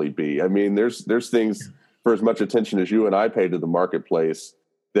possibly be? I mean, there's things for as much attention as you and I pay to the marketplace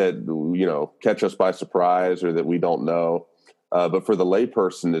that, catch us by surprise or that we don't know. But for the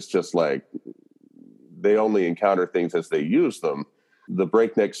layperson, it's just like they only encounter things as they use them. The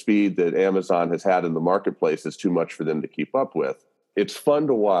breakneck speed that Amazon has had in the marketplace is too much for them to keep up with. It's fun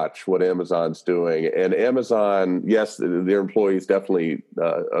to watch what Amazon's doing. And Amazon, yes, their employees definitely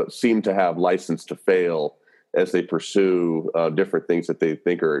seem to have license to fail as they pursue different things that they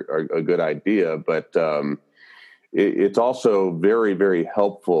think are a good idea. But it's also very, very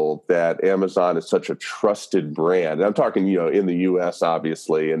helpful that Amazon is such a trusted brand. And I'm talking, in the U.S.,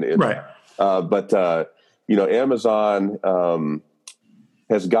 obviously. Right. But Amazon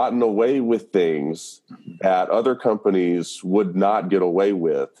has gotten away with things that other companies would not get away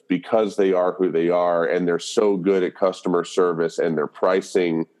with because they are who they are, and they're so good at customer service and their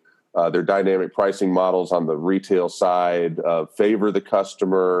pricing. Their dynamic pricing models on the retail side favor the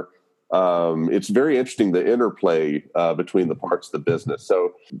customer. It's very interesting, the interplay between the parts of the business.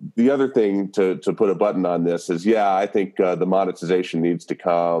 So the other thing to put a button on this is, I think the monetization needs to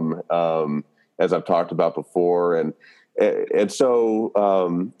come, as I've talked about before. And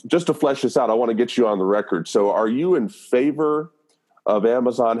so just to flesh this out, I want to get you on the record. So are you in favor of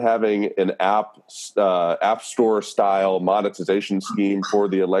Amazon having an app store style monetization scheme for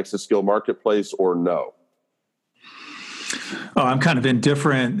the Alexa skill marketplace, or no? Oh, I'm kind of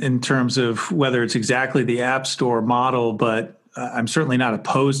indifferent in terms of whether it's exactly the App Store model, but I'm certainly not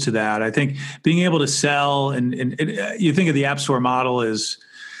opposed to that. I think being able to sell, and you think of the App Store model as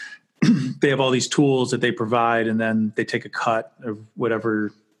they have all these tools that they provide, and then they take a cut of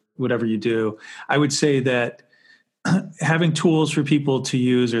whatever you do. I would say that having tools for people to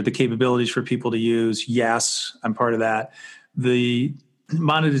use, or the capabilities for people to use, yes, I'm part of that. The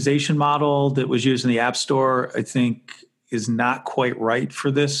monetization model that was used in the App Store, I think, is not quite right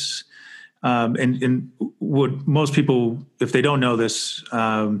for this. And would most people, if they don't know this,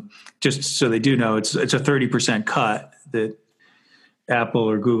 just so they do know, it's a 30% cut that Apple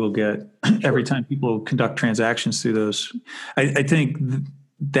or Google get every time people conduct transactions through those. I think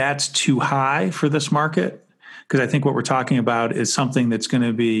that's too high for this market, because I think what we're talking about is something that's going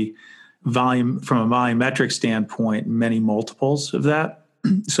to be volume, from a volumetric standpoint, many multiples of that.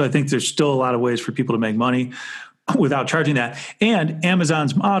 So I think there's still a lot of ways for people to make money without charging that. And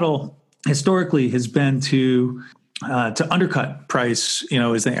Amazon's model historically has been to undercut price,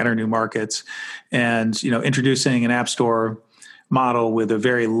 as they enter new markets, and introducing an app store model with a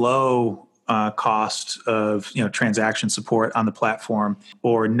very low cost of transaction support on the platform,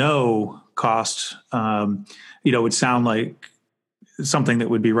 or no cost, would sound like something that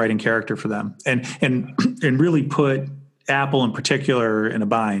would be right in character for them, and really put Apple in particular in a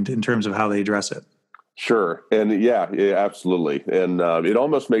bind in terms of how they address it. Sure. And yeah, absolutely. And it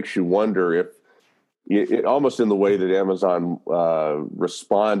almost makes you wonder if it almost in the way that Amazon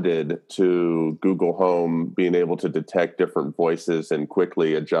responded to Google Home being able to detect different voices and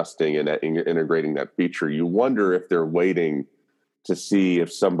quickly adjusting and integrating that feature. You wonder if they're waiting to see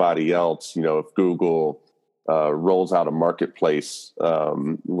if somebody else, if Google rolls out a marketplace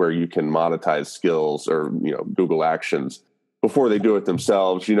where you can monetize skills or, Google Actions before they do it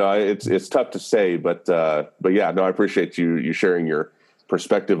themselves. It's tough to say, but yeah, no, I appreciate you sharing your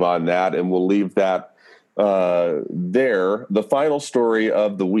perspective on that, and we'll leave that there. The final story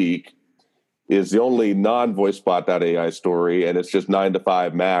of the week is the only non-VoiceBot.ai story, and it's just 9 to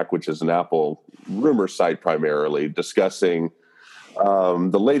 5 Mac, which is an Apple rumor site primarily, discussing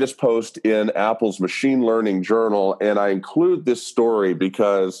the latest post in Apple's machine learning journal. And I include this story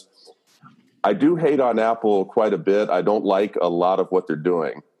because I do hate on Apple quite a bit. I don't like a lot of what they're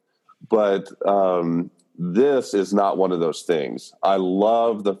doing, but this is not one of those things. I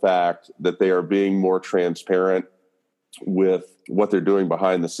love the fact that they are being more transparent with what they're doing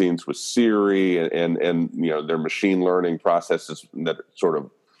behind the scenes with Siri and their machine learning processes that sort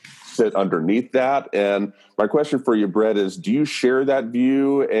of sit underneath that. And my question for you, Brett, is do you share that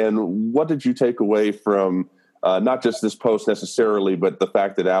view? And what did you take away from not just this post necessarily, but the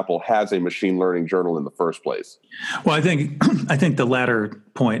fact that Apple has a machine learning journal in the first place? Well, I think the latter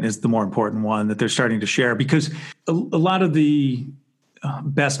point is the more important one, that they're starting to share, because a lot of the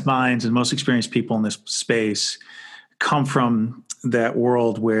best minds and most experienced people in this space come from that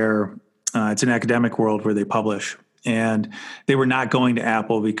world where it's an academic world where they publish. And they were not going to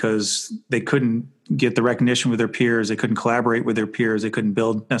Apple because they couldn't get the recognition with their peers. They couldn't collaborate with their peers. They couldn't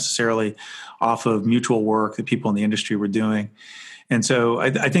build necessarily off of mutual work that people in the industry were doing. And so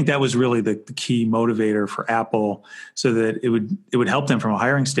I think that was really the key motivator for Apple, so that it would help them from a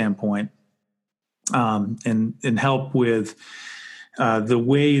hiring standpoint, and help with the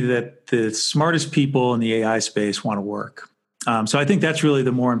way that the smartest people in the AI space want to work. So I think that's really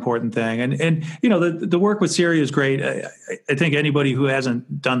the more important thing. And the work with Siri is great. I think anybody who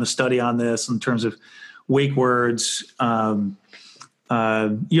hasn't done the study on this in terms of wake words, should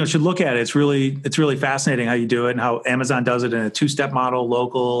look at it. It's really fascinating how you do it, and how Amazon does it in a 2-step model,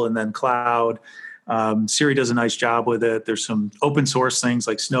 local and then cloud. Siri does a nice job with it. There's some open source things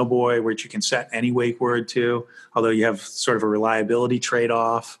like Snowboy, which you can set any wake word to, although you have sort of a reliability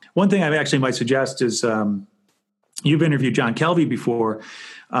trade-off. One thing I actually might suggest is, you've interviewed John Kelvey before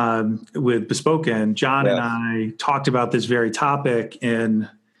with Bespoken. John and I talked about this very topic in,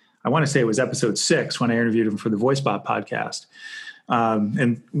 I want to say it was episode 6 when I interviewed him for the VoiceBot podcast.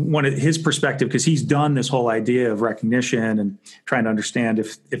 And one of his perspective, because he's done this whole idea of recognition and trying to understand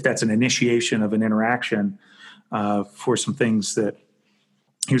if that's an initiation of an interaction for some things that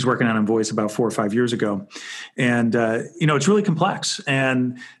He was working on Voice about 4 or 5 years ago. And, it's really complex.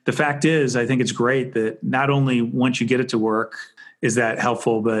 And the fact is, I think it's great that not only once you get it to work is that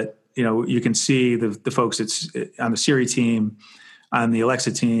helpful, but, you can see the folks on the Siri team, on the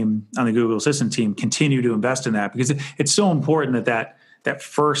Alexa team, on the Google Assistant team continue to invest in that, because it's so important that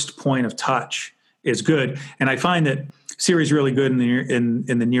first point of touch is good. And I find that Siri is really good in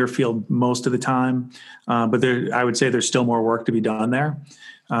the near field most of the time, but I would say there's still more work to be done there.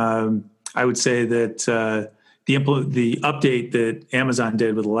 I would say that the update that Amazon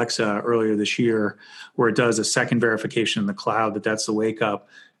did with Alexa earlier this year, where it does a second verification in the cloud, that's the wake up,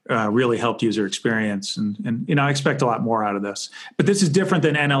 really helped user experience. And I expect a lot more out of this. But this is different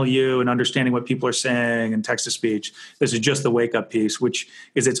than NLU and understanding what people are saying and text to speech. This is just the wake up piece, which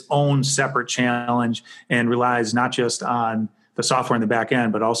is its own separate challenge and relies not just on the software in the back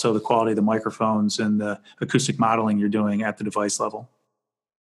end, but also the quality of the microphones and the acoustic modeling you're doing at the device level.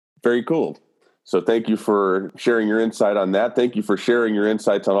 Very cool. So thank you for sharing your insight on that. Thank you for sharing your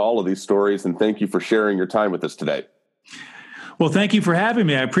insights on all of these stories. And thank you for sharing your time with us today. Well, thank you for having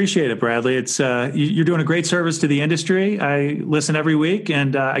me. I appreciate it, Bradley. It's you're doing a great service to the industry. I listen every week,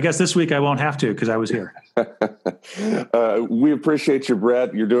 and I guess this week I won't have to because I was here. We appreciate you,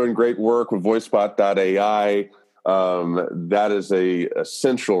 Brett. You're doing great work with VoiceBot.ai. That is a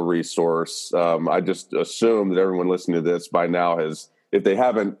essential resource. I just assume that everyone listening to this by now has, if they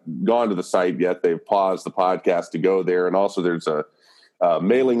haven't gone to the site yet, they've paused the podcast to go there. And also there's a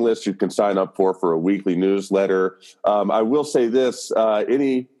mailing list you can sign up for a weekly newsletter. I will say this,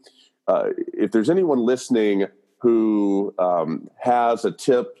 if there's anyone listening who has a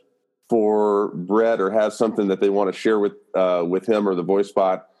tip for Brett or has something that they want to share with him or the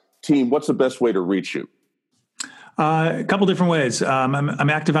VoiceBot team, what's the best way to reach you? A couple different ways. I'm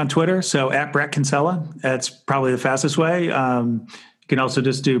active on Twitter, so at Brett Kinsella. That's probably the fastest way. You can also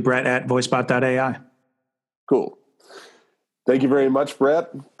just do Brett at voicebot.ai. Cool. Thank you very much,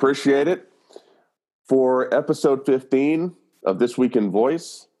 Brett. Appreciate it. For episode 15 of This Week in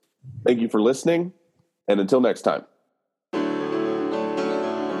Voice, thank you for listening, and until next time.